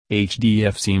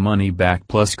HDFC MoneyBack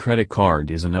Plus credit card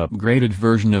is an upgraded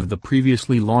version of the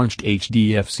previously launched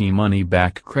HDFC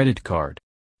MoneyBack credit card.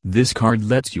 This card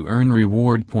lets you earn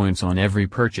reward points on every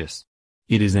purchase.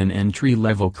 It is an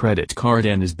entry-level credit card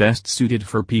and is best suited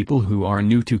for people who are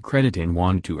new to credit and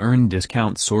want to earn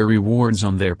discounts or rewards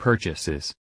on their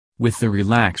purchases. With the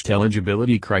relaxed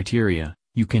eligibility criteria,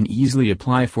 you can easily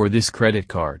apply for this credit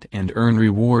card and earn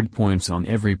reward points on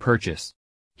every purchase.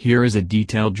 Here is a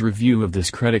detailed review of this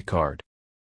credit card.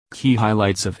 Key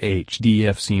highlights of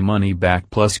HDFC MoneyBack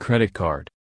Plus credit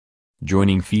card.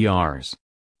 Joining fee Rs.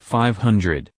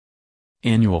 500.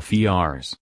 Annual fee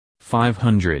Rs.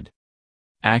 500.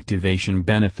 Activation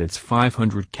benefits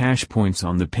 500 cash points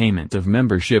on the payment of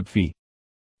membership fee.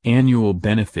 Annual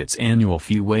benefits annual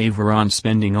fee waiver on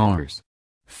spending Rs.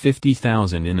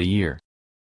 50,000 in a year.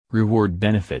 Reward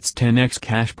benefits 10x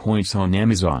cash points on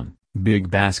Amazon,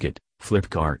 Big Basket,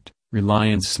 Flipkart,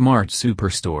 Reliance Smart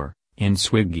Superstore, and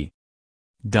Swiggy.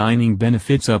 Dining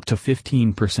benefits up to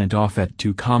 15% off at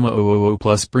 2,000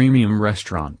 plus premium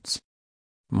restaurants.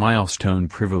 Milestone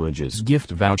privileges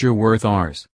gift voucher worth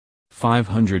Rs.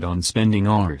 500 on spending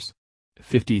Rs.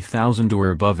 50,000 or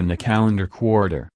above in a calendar quarter.